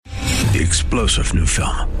The explosive new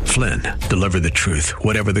film, Flynn, deliver the truth,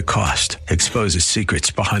 whatever the cost, exposes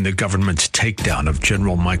secrets behind the government's takedown of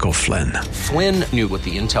General Michael Flynn. Flynn knew what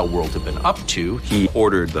the intel world had been up to. He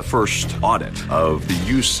ordered the first audit of the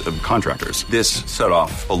use of contractors. This set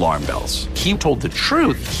off alarm bells. He told the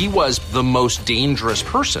truth. He was the most dangerous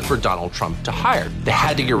person for Donald Trump to hire. They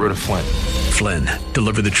had to get rid of Flynn. Flynn,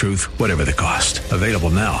 deliver the truth, whatever the cost. Available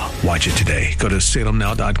now. Watch it today. Go to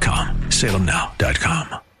salemnow.com.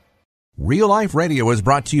 salemnow.com. Real Life Radio is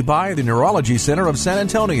brought to you by the Neurology Center of San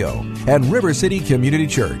Antonio and River City Community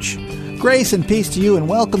Church. Grace and peace to you, and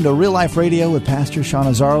welcome to Real Life Radio with Pastor Sean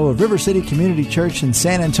Azzaro of River City Community Church in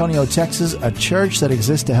San Antonio, Texas, a church that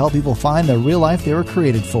exists to help people find the real life they were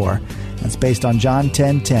created for. That's based on John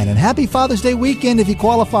 10:10. And happy Father's Day weekend if you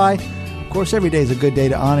qualify. Of course, every day is a good day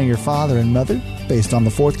to honor your father and mother based on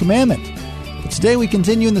the fourth commandment. But today we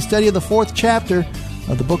continue in the study of the fourth chapter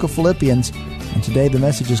of the book of Philippians. And today the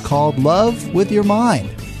message is called Love with Your Mind.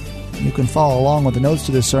 You can follow along with the notes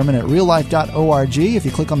to this sermon at reallife.org if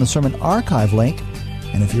you click on the sermon archive link.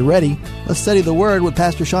 And if you're ready, let's study the Word with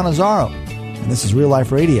Pastor Sean Azzaro. And this is Real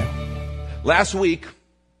Life Radio. Last week,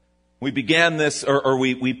 we began this, or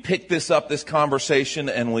we picked this up, this conversation,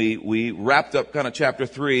 and we wrapped up kind of chapter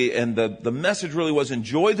 3. And the message really was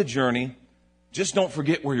enjoy the journey, just don't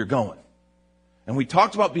forget where you're going. And we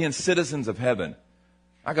talked about being citizens of heaven.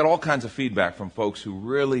 I got all kinds of feedback from folks who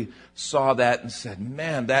really saw that and said,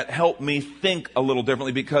 man, that helped me think a little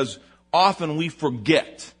differently, because often we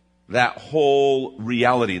forget that whole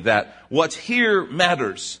reality, that what's here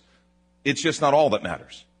matters. It's just not all that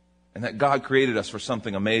matters. And that God created us for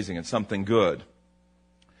something amazing and something good.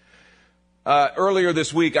 Earlier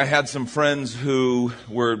this week, I had some friends who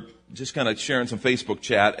were just kind of sharing some Facebook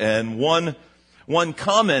chat, and one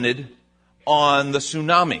commented on the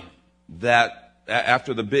tsunami that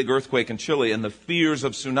after the big earthquake in Chile and the fears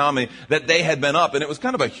of tsunami, that they had been up, and it was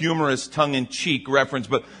kind of a humorous tongue-in-cheek reference,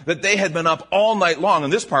 but that they had been up all night long,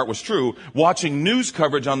 and this part was true, watching news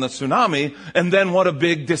coverage on the tsunami, and then what a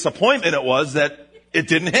big disappointment it was that it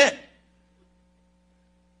didn't hit.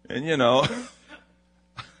 And you know,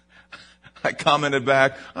 I commented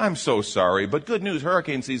back, I'm so sorry, but good news,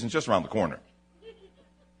 hurricane season's just around the corner.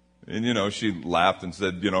 And, you know, she laughed and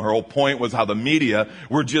said, you know, her whole point was how the media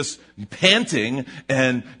were just panting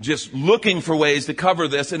and just looking for ways to cover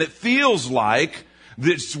this. And it feels like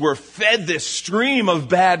we're fed this stream of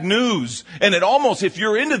bad news. And it almost, if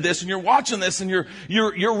you're into this and you're watching this and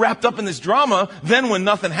you're wrapped up in this drama, then when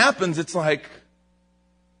nothing happens, it's like,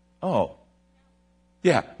 oh,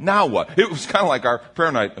 yeah, now what? It was kind of like our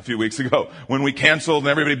prayer night a few weeks ago when we canceled and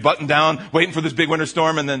everybody buttoned down, waiting for this big winter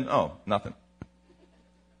storm, and then, oh, nothing.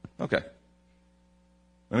 Okay.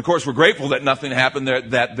 And of course, we're grateful that nothing happened there,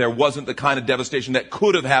 that there wasn't the kind of devastation that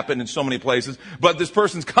could have happened in so many places. But this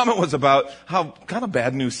person's comment was about how kind of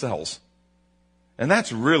bad news sells. And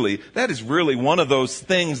that is really one of those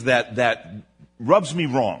things that rubs me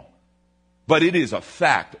wrong. But it is a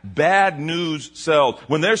fact. Bad news sells.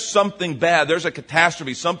 When there's something bad, there's a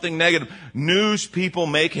catastrophe, something negative, news people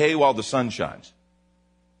make hay while the sun shines.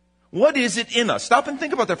 What is it in us? Stop and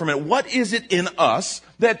think about that for a minute. What is it in us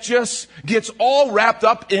that just gets all wrapped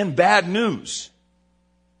up in bad news?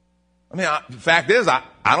 I mean, the fact is, I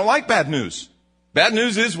don't like bad news. Bad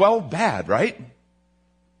news is, well, bad, right?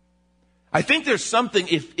 I think there's something,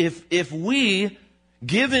 if we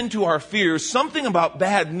give in to our fears, something about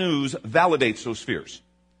bad news validates those fears.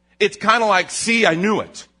 It's kind of like, see, I knew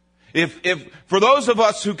it. If for those of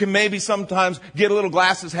us who can maybe sometimes get a little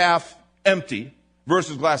glasses half empty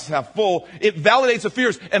versus glasses half full, it validates the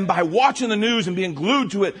fears. And by watching the news and being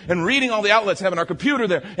glued to it and reading all the outlets, having our computer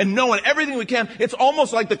there and knowing everything we can, it's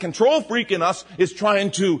almost like the control freak in us is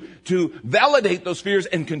trying to validate those fears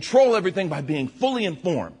and control everything by being fully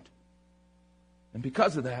informed. And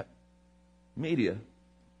because of that, media,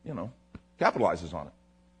 capitalizes on it.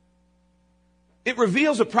 It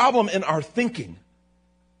reveals a problem in our thinking.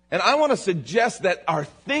 And I want to suggest that our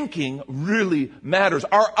thinking really matters.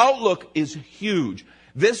 Our outlook is huge.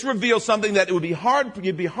 This reveals something that you'd be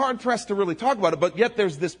hard pressed to really talk about it, but yet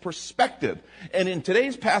there's this perspective. And in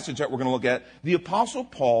today's passage that we're going to look at, the Apostle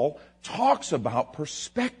Paul talks about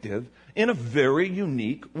perspective in a very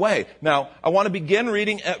unique way. Now, I want to begin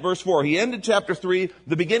reading at verse 4. He ended chapter 3.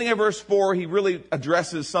 The beginning of verse 4, he really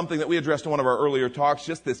addresses something that we addressed in one of our earlier talks,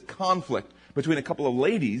 just this conflict between a couple of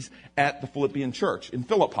ladies at the Philippian church in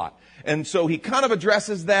Philippi. And so he kind of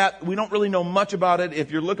addresses that. We don't really know much about it.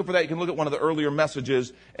 If you're looking for that, you can look at one of the earlier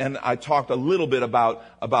messages, and I talked a little bit about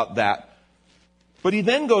that. But he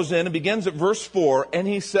then goes in and begins at verse 4, and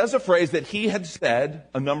he says a phrase that he had said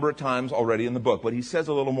a number of times already in the book, but he says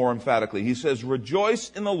a little more emphatically. He says,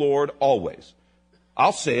 rejoice in the Lord always.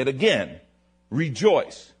 I'll say it again.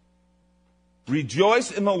 Rejoice.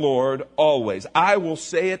 Rejoice in the Lord always. I will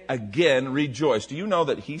say it again, rejoice. Do you know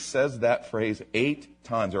that he says that phrase 8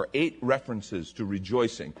 times, or 8 references to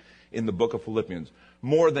rejoicing in the book of Philippians,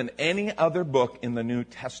 more than any other book in the New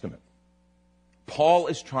Testament? Paul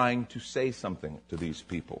is trying to say something to these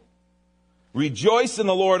people. Rejoice in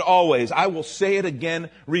the Lord always. I will say it again,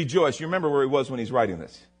 rejoice. You remember where he was when he's writing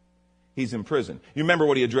this? He's in prison. You remember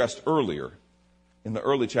what he addressed earlier in the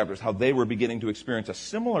early chapters, how they were beginning to experience a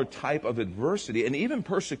similar type of adversity and even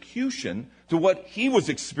persecution to what he was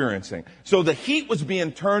experiencing. So the heat was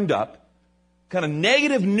being turned up. Kind of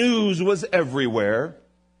negative news was everywhere.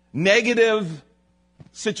 Negative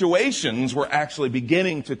situations were actually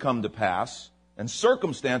beginning to come to pass. And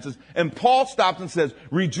circumstances, and Paul stops and says,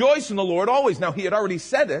 rejoice in the Lord always. Now, he had already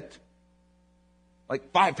said it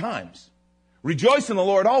like 5 times. Rejoice in the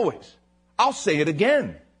Lord always. I'll say it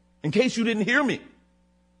again, in case you didn't hear me.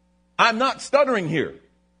 I'm not stuttering here.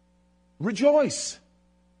 Rejoice.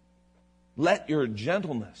 Let your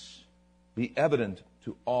gentleness be evident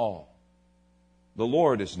to all. The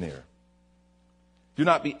Lord is near. Do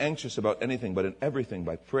not be anxious about anything, but in everything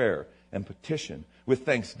by prayer and petition, with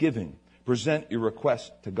thanksgiving, present your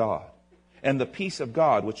request to God. And the peace of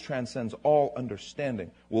God, which transcends all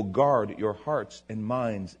understanding, will guard your hearts and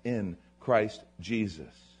minds in Christ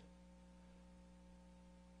Jesus.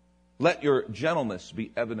 Let your gentleness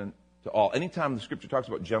be evident to all. Anytime the scripture talks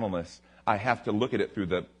about gentleness, I have to look at it through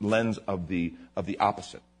the lens of the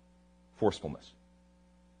opposite, forcefulness.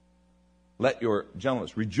 Let your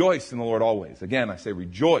gentleness. Rejoice in the Lord always. Again, I say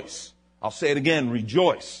rejoice. I'll say it again,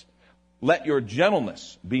 rejoice. Let your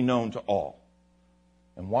gentleness be known to all.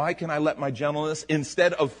 And why can I let my gentleness,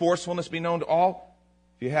 instead of forcefulness, be known to all?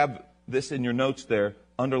 If you have this in your notes there,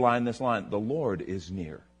 underline this line. The Lord is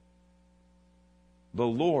near. The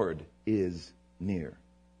Lord is near.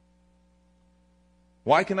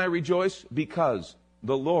 Why can I rejoice? Because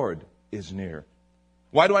the Lord is near.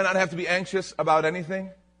 Why do I not have to be anxious about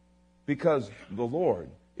anything? Because the Lord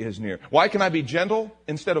is near. Why can I be gentle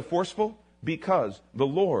instead of forceful? Because the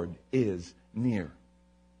Lord is near.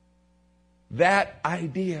 That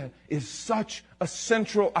idea is such a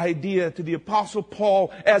central idea to the Apostle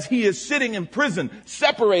Paul as he is sitting in prison,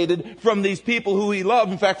 separated from these people who he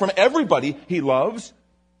loves, in fact, from everybody he loves,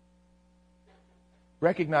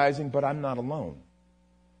 recognizing, but I'm not alone.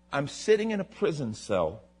 I'm sitting in a prison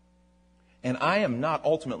cell, and I am not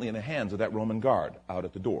ultimately in the hands of that Roman guard out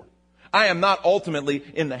at the door. I am not ultimately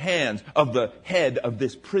in the hands of the head of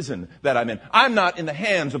this prison that I'm in. I'm not in the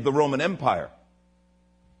hands of the Roman Empire.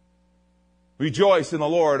 Rejoice in the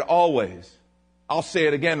Lord always. I'll say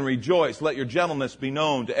it again, rejoice. Let your gentleness be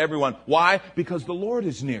known to everyone. Why? Because the Lord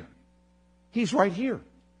is near. He's right here. Do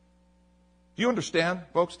you understand,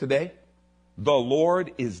 folks, today? The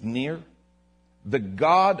Lord is near. The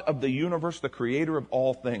God of the universe, the creator of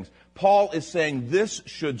all things. Paul is saying this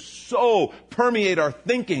should so permeate our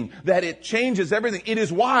thinking that it changes everything. It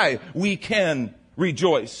is why we can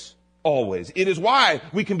rejoice always. It is why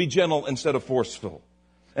we can be gentle instead of forceful.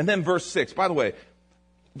 And then verse 6. By the way,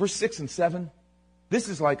 verse 6 and 7, this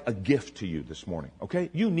is like a gift to you this morning, okay?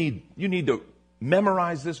 You need to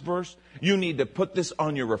memorize this verse. You need to put this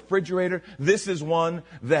on your refrigerator. This is one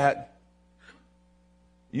that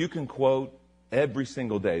you can quote every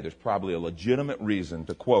single day. There's probably a legitimate reason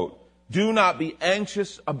to quote. Do not be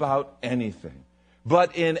anxious about anything,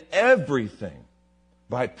 but in everything,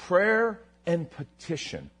 by prayer and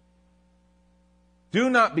petition. Do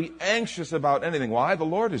not be anxious about anything. Why? The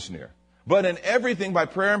Lord is near. But in everything, by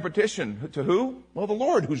prayer and petition. To who? Well, the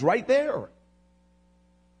Lord, who's right there.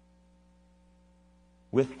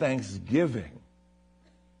 With thanksgiving,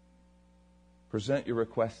 present your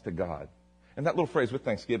request to God. And that little phrase, with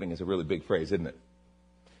thanksgiving, is a really big phrase, isn't it?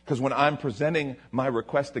 Because when I'm presenting my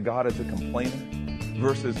request to God as a complainer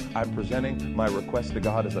versus I'm presenting my request to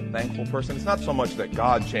God as a thankful person, it's not so much that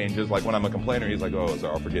God changes. Like when I'm a complainer, he's like, oh,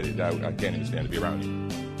 I'll forget it. I can't even stand to be around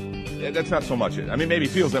you. That's not so much it. I mean, maybe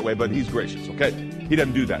he feels that way, but he's gracious, okay? He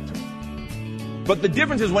doesn't do that to me. But the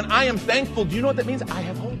difference is when I am thankful, do you know what that means? I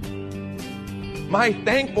have hope. My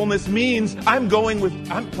thankfulness means I'm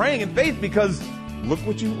praying in faith because look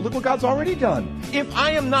what God's already done. If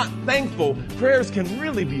I am not thankful, prayers can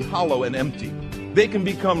really be hollow and empty. They can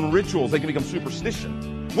become rituals. They can become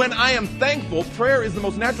superstition. When I am thankful, prayer is the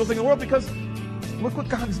most natural thing in the world because look what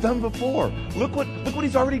God's done before. Look what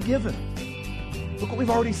he's already given. Look what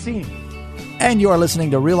we've already seen. And you are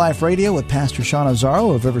listening to Real Life Radio with Pastor Sean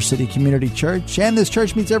Azzaro of River City Community Church. And this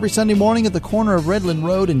church meets every Sunday morning at the corner of Redland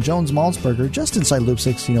Road and Jones-Maltsberger, just inside Loop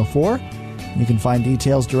 1604. You can find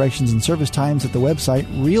details, directions, and service times at the website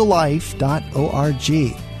reallife.org.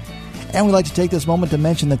 And we'd like to take this moment to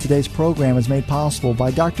mention that today's program is made possible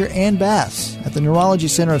by Dr. Ann Bass at the Neurology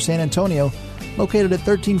Center of San Antonio, located at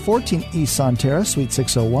 1314 East Sonterra, Suite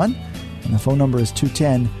 601. And the phone number is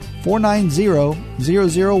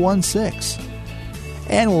 210-490-0016.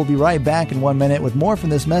 And we'll be right back in 1 minute with more from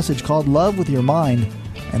this message called Love with Your Mind.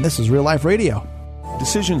 And this is Real Life Radio.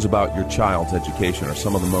 Decisions about your child's education are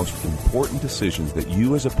some of the most important decisions that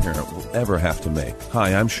you as a parent will ever have to make.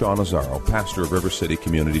 Hi, I'm Sean Azzaro, pastor of River City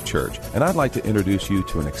Community Church, and I'd like to introduce you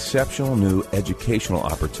to an exceptional new educational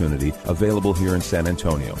opportunity available here in San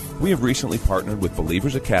Antonio. We have recently partnered with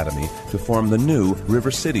Believers Academy to form the new River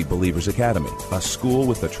City Believers Academy, a school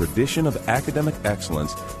with a tradition of academic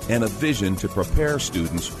excellence and a vision to prepare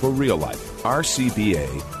students for real life.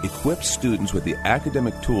 RCBA equips students with the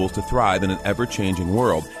academic tools to thrive in an ever-changing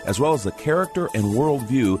world, as well as the character and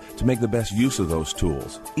worldview to make the best use of those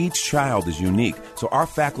tools. Each child is unique, so our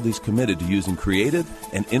faculty is committed to using creative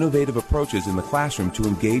and innovative approaches in the classroom to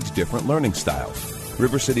engage different learning styles.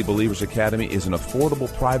 River City Believers Academy is an affordable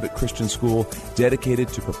private Christian school dedicated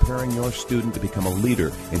to preparing your student to become a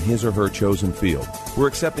leader in his or her chosen field. We're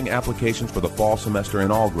accepting applications for the fall semester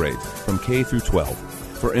in all grades, from K through 12.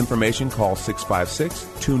 For information, call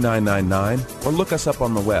 656-2999 or look us up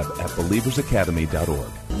on the web at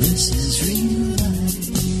believersacademy.org. This is Real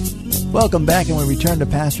Life. Welcome back, and we return to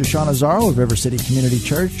Pastor Sean Azzaro of River City Community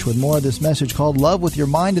Church with more of this message called Love with Your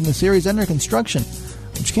Mind in the series Under Construction,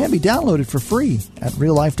 which can be downloaded for free at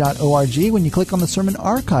reallife.org when you click on the Sermon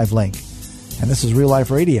Archive link. And this is Real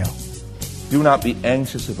Life Radio. Do not be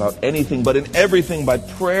anxious about anything, but in everything by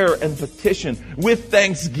prayer and petition, with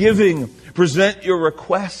thanksgiving, present your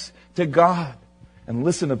requests to God. And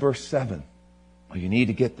listen to verse 7. Oh, you need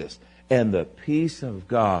to get this. And the peace of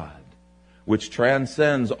God, which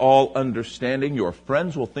transcends all understanding. Your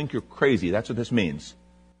friends will think you're crazy. That's what this means.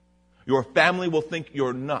 Your family will think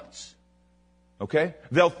you're nuts. Okay?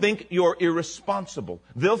 They'll think you're irresponsible.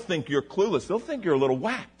 They'll think you're clueless. They'll think you're a little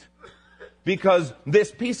whacked. Because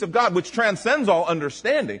this peace of God, which transcends all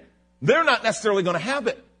understanding, they're not necessarily going to have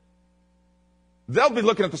it. They'll be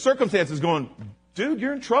looking at the circumstances going, dude,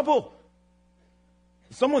 you're in trouble.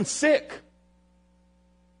 Someone's sick.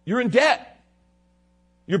 You're in debt.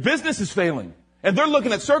 Your business is failing. And they're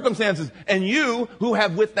looking at circumstances. And you, who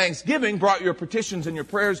have with thanksgiving brought your petitions and your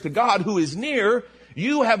prayers to God, who is near,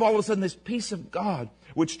 you have all of a sudden this peace of God,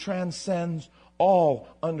 which transcends all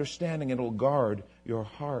understanding, and will guard your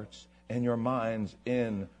hearts and your minds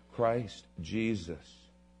in Christ Jesus.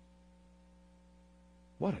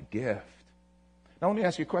 What a gift. Now let me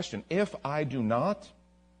ask you a question. If I do not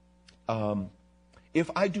have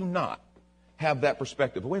that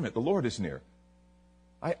perspective, wait a minute, the Lord is near,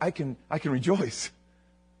 I can rejoice.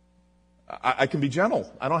 I can be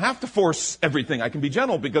gentle. I don't have to force everything. I can be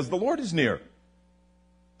gentle because the Lord is near.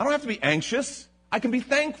 I don't have to be anxious. I can be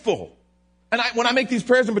thankful. And when I make these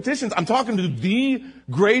prayers and petitions, I'm talking to the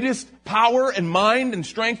greatest power and mind and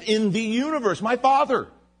strength in the universe, my Father.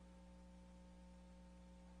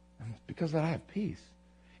 And because of that, I have peace.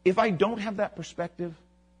 If I don't have that perspective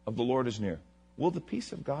of the Lord is near, will the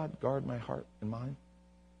peace of God guard my heart and mind?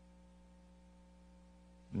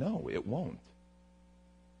 No, it won't.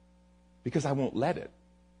 Because I won't let it.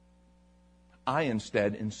 I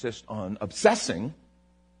instead insist on obsessing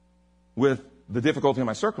with the difficulty of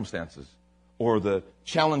my circumstances, or the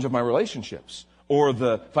challenge of my relationships, or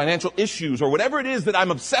the financial issues, or whatever it is that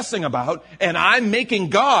I'm obsessing about, and I'm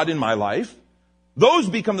making God in my life. Those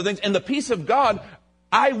become the things. And the peace of God,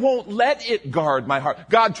 I won't let it guard my heart.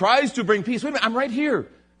 God tries to bring peace. Wait a minute, I'm right here.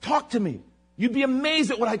 Talk to me. You'd be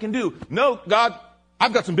amazed at what I can do. No, God,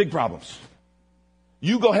 I've got some big problems.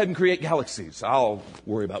 You go ahead and create galaxies. I'll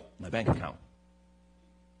worry about my bank account.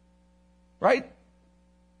 Right?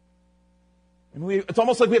 And it's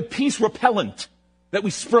almost like we have peace repellent that we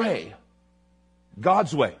spray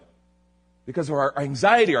God's way because of our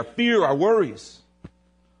anxiety, our fear, our worries.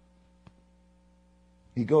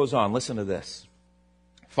 He goes on, listen to this.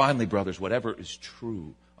 Finally, brothers, whatever is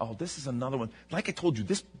true. Oh, this is another one. Like I told you,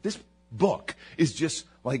 this book is just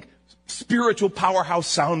like spiritual powerhouse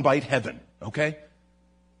soundbite heaven, okay?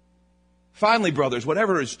 Finally, brothers,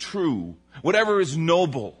 whatever is true, whatever is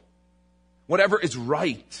noble, whatever is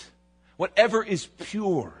right, whatever is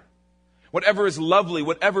pure, whatever is lovely,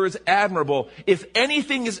 whatever is admirable, if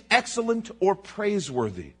anything is excellent or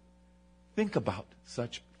praiseworthy, think about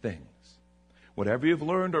such things. Whatever you've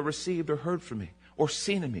learned or received or heard from me or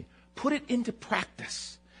seen in me, Put it into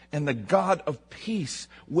practice, and the God of peace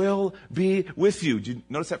will be with you. Did you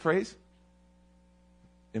notice that phrase?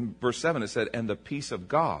 In verse 7 it said, and the peace of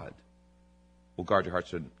God will guard your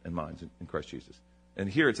hearts and minds in Christ Jesus. And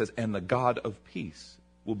here it says, and the God of peace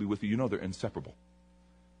will be with you. You know they're inseparable.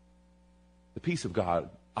 The peace of God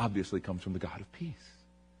obviously comes from the God of peace.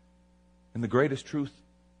 And the greatest truth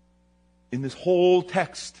in this whole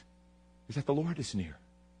text is that the Lord is near.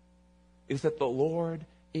 Is that the Lord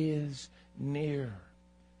is near.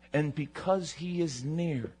 And because he is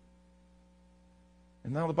near,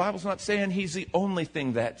 and now the Bible's not saying he's the only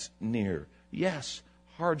thing that's near. Yes,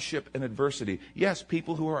 hardship and adversity. Yes,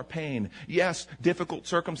 people who are in pain. Yes, difficult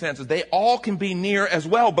circumstances. They all can be near as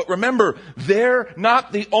well. But remember, they're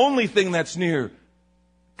not the only thing that's near.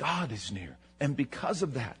 God is near. And because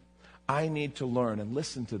of that, I need to learn and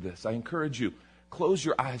listen to this. I encourage you, close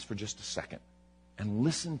your eyes for just a second and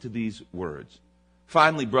listen to these words.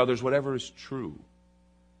 Finally, brothers, whatever is true,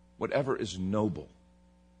 whatever is noble,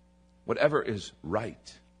 whatever is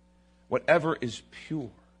right, whatever is pure,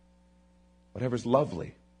 whatever is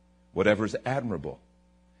lovely, whatever is admirable,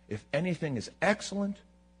 if anything is excellent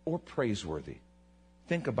or praiseworthy,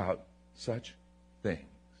 think about such things.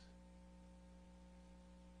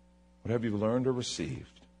 Whatever you've learned or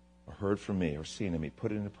received or heard from me or seen in me,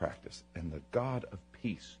 put it into practice, and the God of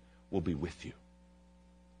peace will be with you.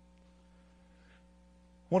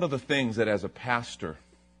 One of the things that as a pastor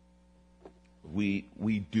we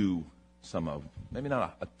do some of, maybe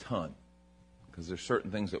not a ton, because there's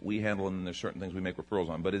certain things that we handle and there's certain things we make referrals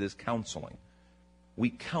on, but it is counseling.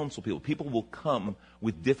 We counsel people. People will come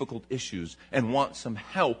with difficult issues and want some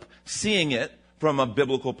help seeing it from a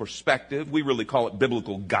biblical perspective. We really call it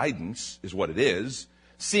biblical guidance, is what it is.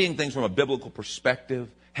 Seeing things from a biblical perspective,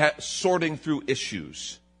 sorting through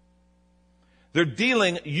issues. They're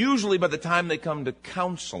dealing, usually by the time they come to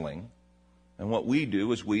counseling, and what we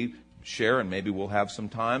do is we share, and maybe we'll have some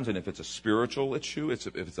times, and if it's a spiritual issue, if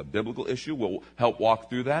it's a biblical issue, we'll help walk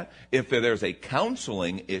through that. If there's a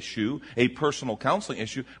counseling issue, a personal counseling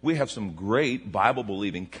issue, we have some great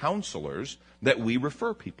Bible-believing counselors that we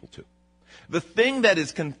refer people to. The thing that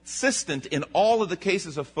is consistent in all of the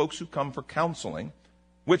cases of folks who come for counseling,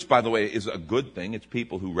 which, by the way, is a good thing. It's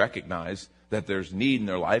people who recognize that there's need in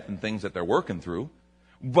their life and things that they're working through.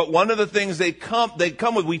 But one of the things they come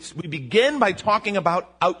with, we begin by talking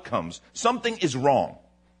about outcomes. Something is wrong.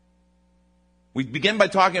 We begin by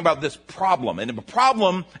talking about this problem. And the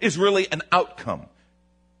problem is really an outcome.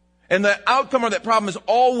 And the outcome or that problem is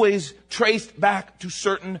always traced back to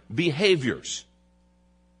certain behaviors.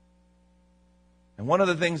 And one of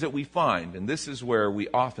the things that we find, and this is where we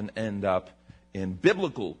often end up in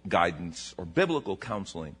biblical guidance or biblical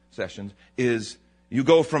counseling sessions, is you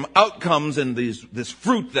go from outcomes and this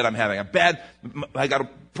fruit that I'm having. I got a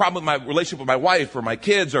problem with my relationship with my wife or my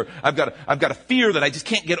kids, or I've got a fear that I just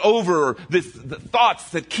can't get over, or the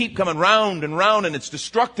thoughts that keep coming round and round, and it's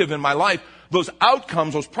destructive in my life. Those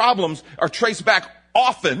outcomes, those problems are traced back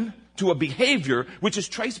often to a behavior, which is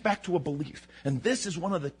traced back to a belief. And this is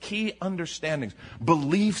one of the key understandings.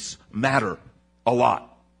 Beliefs matter a lot.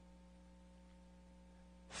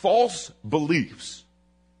 False beliefs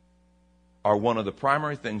are one of the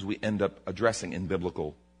primary things we end up addressing in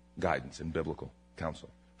biblical guidance, in biblical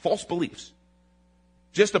counseling. False beliefs.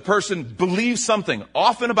 Just a person believes something,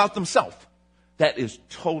 often about themselves, that is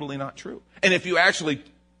totally not true. And if you actually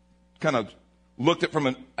kind of looked at it from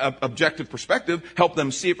an objective perspective, help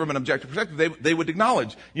them see it from an objective perspective, they would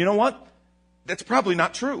acknowledge, you know what? That's probably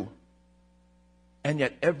not true. And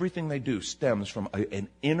yet everything they do stems from an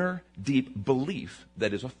inner, deep belief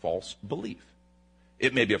that is a false belief.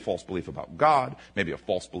 It may be a false belief about God, maybe a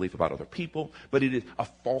false belief about other people, but it is a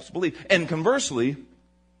false belief. And conversely,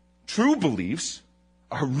 true beliefs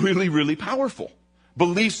are really, really powerful.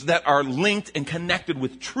 Beliefs that are linked and connected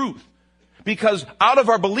with truth. Because out of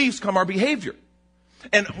our beliefs come our behavior.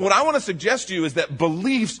 And what I want to suggest to you is that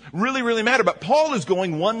beliefs really, really matter. But Paul is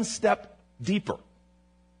going one step deeper.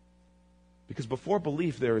 Because before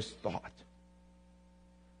belief, there is thought.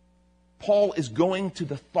 Paul is going to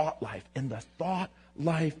the thought life, and the thought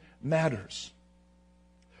life matters.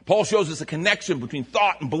 Paul shows us a connection between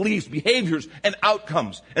thought and beliefs, behaviors, and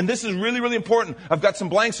outcomes. And this is really, really important. I've got some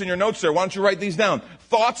blanks in your notes there. Why don't you write these down?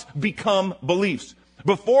 Thoughts become beliefs.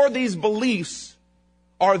 Before these beliefs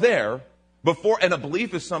are there, and a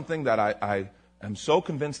belief is something that I am so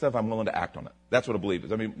convinced of, I'm willing to act on it. That's what a belief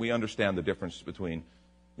is. I mean, we understand the difference between,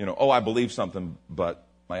 I believe something, but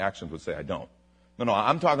my actions would say I don't. No,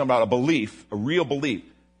 I'm talking about a belief, a real belief.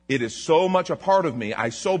 It is so much a part of me, I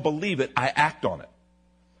so believe it, I act on it.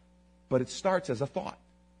 But it starts as a thought.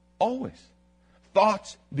 Always.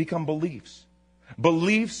 Thoughts become beliefs.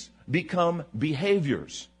 Beliefs become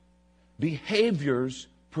behaviors. Behaviors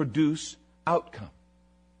produce outcome.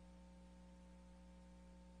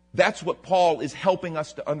 That's what Paul is helping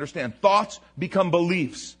us to understand. Thoughts become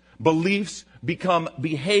beliefs. Beliefs become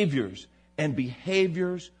behaviors. And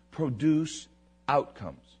behaviors produce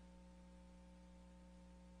outcomes.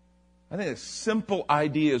 I think a simple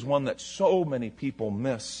idea is one that so many people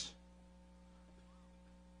miss.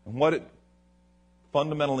 And what it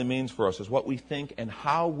fundamentally means for us is what we think and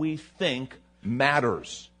how we think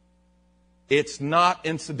matters. It's not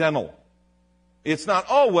incidental. It's not,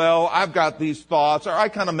 oh, well, I've got these thoughts, or I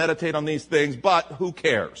kind of meditate on these things, but who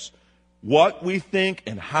cares? What we think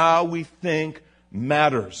and how we think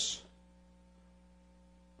matters.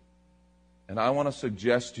 And I want to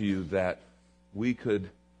suggest to you that we could,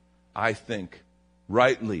 I think,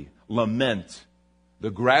 rightly lament the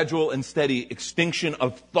gradual and steady extinction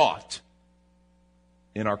of thought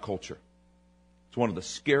in our culture. It's one of the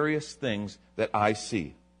scariest things that I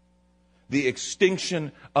see. The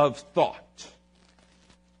extinction of thought.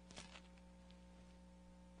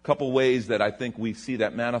 A couple ways that I think we see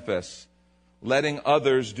that manifest. Letting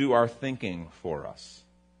others do our thinking for us.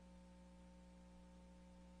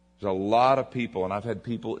 There's a lot of people, and I've had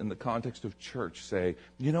people in the context of church say,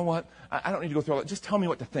 you know what, I don't need to go through all that. Just tell me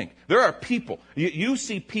what to think. There are people, you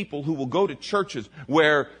see people who will go to churches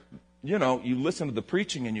where, you listen to the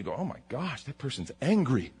preaching and you go, oh my gosh, that person's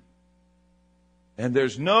angry. And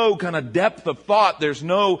there's no kind of depth of thought. There's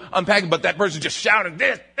no unpacking, but that person just shouting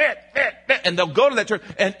this. And they'll go to that church,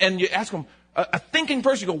 and you ask them, a thinking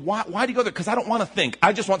person, you go, why do you go there? Because I don't want to think.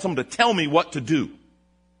 I just want someone to tell me what to do.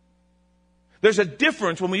 There's a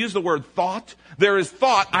difference when we use the word thought. There is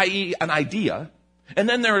thought, i.e. an idea, and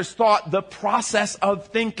then there is thought, the process of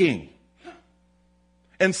thinking.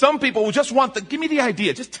 And some people will just want give me the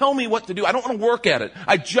idea. Just tell me what to do. I don't want to work at it.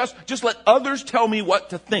 I just let others tell me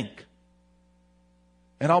what to think.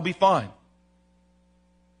 And I'll be fine.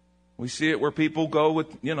 We see it where people go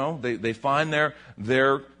with, they find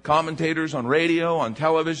their commentators on radio, on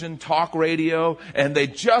television, talk radio, and they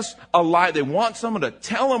just they want someone to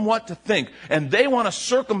tell them what to think. And they want to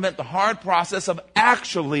circumvent the hard process of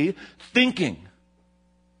actually thinking,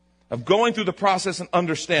 of going through the process and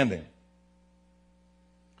understanding.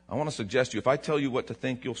 I want to suggest to you, if I tell you what to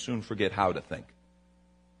think, you'll soon forget how to think.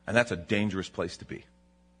 And that's a dangerous place to be.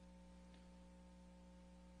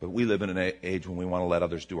 But we live in an age when we want to let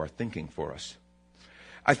others do our thinking for us.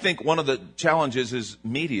 I think one of the challenges is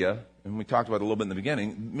media, and we talked about it a little bit in the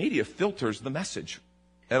beginning, media filters the message.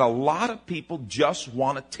 And a lot of people just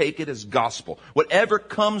want to take it as gospel. Whatever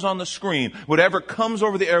comes on the screen, whatever comes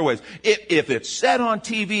over the airwaves, if it's said on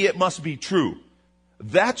TV, it must be true.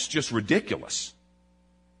 That's just ridiculous.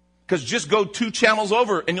 Because just go 2 channels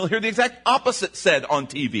over and you'll hear the exact opposite said on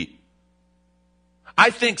TV.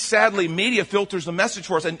 I think, sadly, media filters the message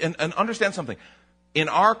for us. And understand something. In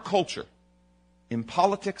our culture, in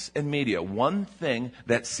politics and media, one thing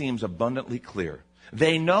that seems abundantly clear.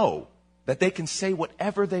 They know that they can say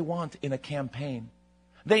whatever they want in a campaign.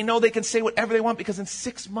 They know they can say whatever they want because in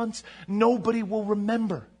 6 months, nobody will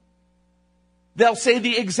remember. They'll say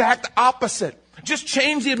the exact opposite. Just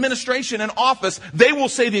change the administration in office. They will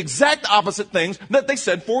say the exact opposite things that they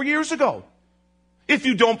said 4 years ago. If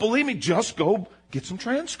you don't believe me, just go get some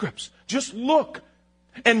transcripts. Just look.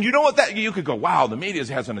 And you know what you could go, wow, the media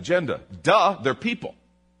has an agenda. Duh, they're people.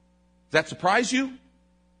 Does that surprise you?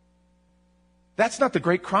 That's not the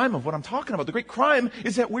great crime of what I'm talking about. The great crime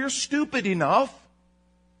is that we're stupid enough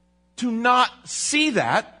to not see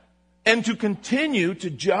that and to continue to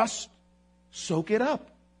just soak it up.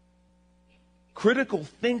 Critical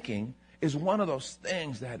thinking is one of those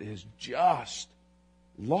things that is just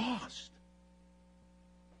lost.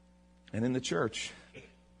 And in the church,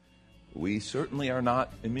 we certainly are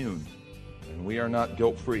not immune, and we are not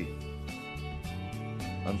guilt-free.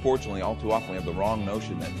 Unfortunately, all too often we have the wrong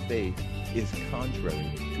notion that faith is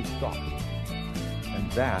contrary to thought.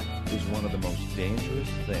 And that is one of the most dangerous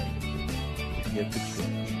things to get to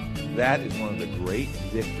change. That is one of the great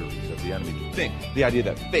victories of the enemy. To think the idea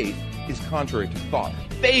that faith is contrary to thought.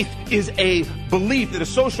 Faith is a belief that is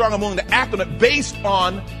so strong I'm willing to act on it based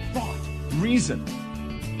on thought, reason,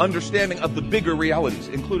 understanding of the bigger realities,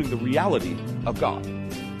 including the reality of God.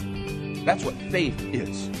 That's what faith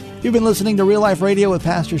is. You've been listening to Real Life Radio with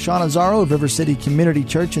Pastor Sean Azzaro of River City Community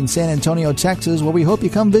Church in San Antonio, Texas, where we hope you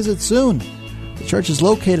come visit soon. The church is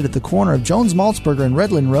located at the corner of Jones Maltzberger and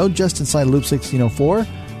Redland Road, just inside Loop 1604,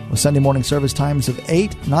 with Sunday morning service times of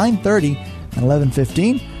 8, 9:30, and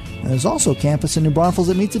 11:15. And there's also a campus in New Braunfels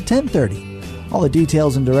that meets at 10:30. All the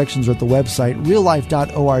details and directions are at the website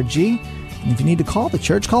reallife.org. And if you need to call the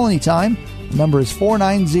church, call anytime. The number is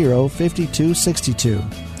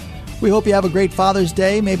 490-5262. We hope you have a great Father's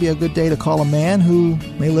Day, maybe a good day to call a man who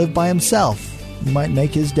may live by himself. You might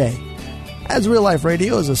make his day. As Real Life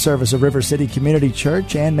Radio is a service of River City Community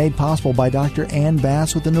Church and made possible by Dr. Ann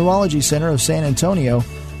Bass with the Neurology Center of San Antonio.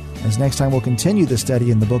 As next time we'll continue the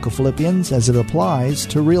study in the book of Philippians as it applies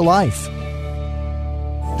to real life.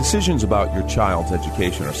 Decisions about your child's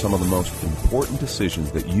education are some of the most important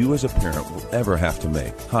decisions that you as a parent will ever have to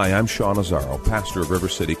make. Hi, I'm Sean Azzaro, pastor of River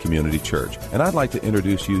City Community Church, and I'd like to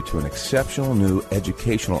introduce you to an exceptional new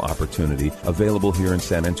educational opportunity available here in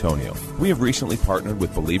San Antonio. We have recently partnered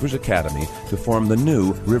with Believers Academy to form the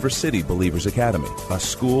new River City Believers Academy, a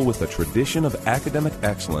school with a tradition of academic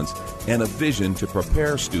excellence and a vision to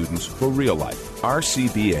prepare students for real life.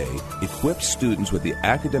 RCBA equips students with the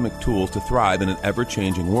academic tools to thrive in an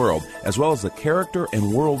ever-changing world, as well as the character and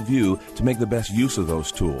worldview to make the best use of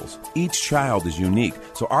those tools. Each child is unique,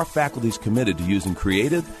 so our faculty is committed to using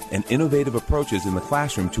creative and innovative approaches in the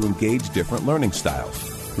classroom to engage different learning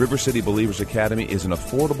styles. River City Believers Academy is an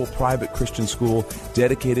affordable private Christian school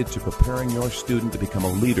dedicated to preparing your student to become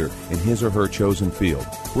a leader in his or her chosen field.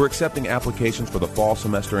 We're accepting applications for the fall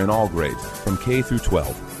semester in all grades, from K through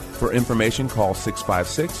 12. For information, call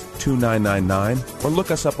 656-2999 or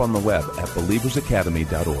look us up on the web at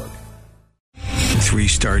believersacademy.org.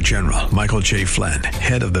 3-star General Michael J. Flynn,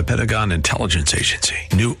 head of the Pentagon Intelligence Agency,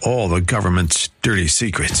 knew all the government's dirty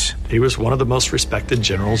secrets. He was one of the most respected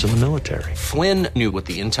generals in the military. Flynn knew what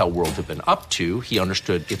the intel world had been up to. He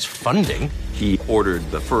understood its funding. He ordered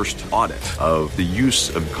the first audit of the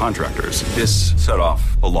use of contractors. This set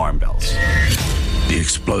off alarm bells. The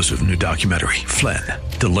explosive new documentary, Flynn,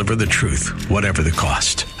 Deliver the Truth, Whatever the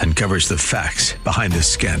Cost, uncovers the facts behind this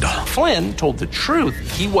scandal. Flynn told the truth.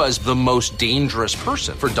 He was the most dangerous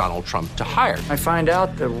person for Donald Trump to hire. I find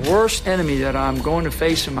out the worst enemy that I'm going to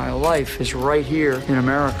face in my life is right here in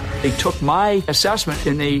America. They took my assessment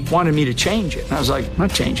and they wanted me to change it. And I was like, I'm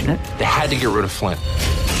not changing it. They had to get rid of Flynn.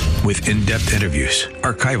 With in-depth interviews,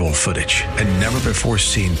 archival footage, and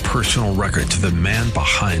never-before-seen personal records of the man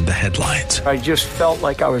behind the headlines. I just felt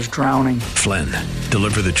like I was drowning. Flynn,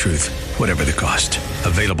 Deliver the Truth, Whatever the Cost.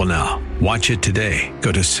 Available now. Watch it today.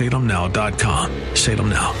 Go to salemnow.com.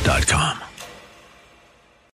 salemnow.com.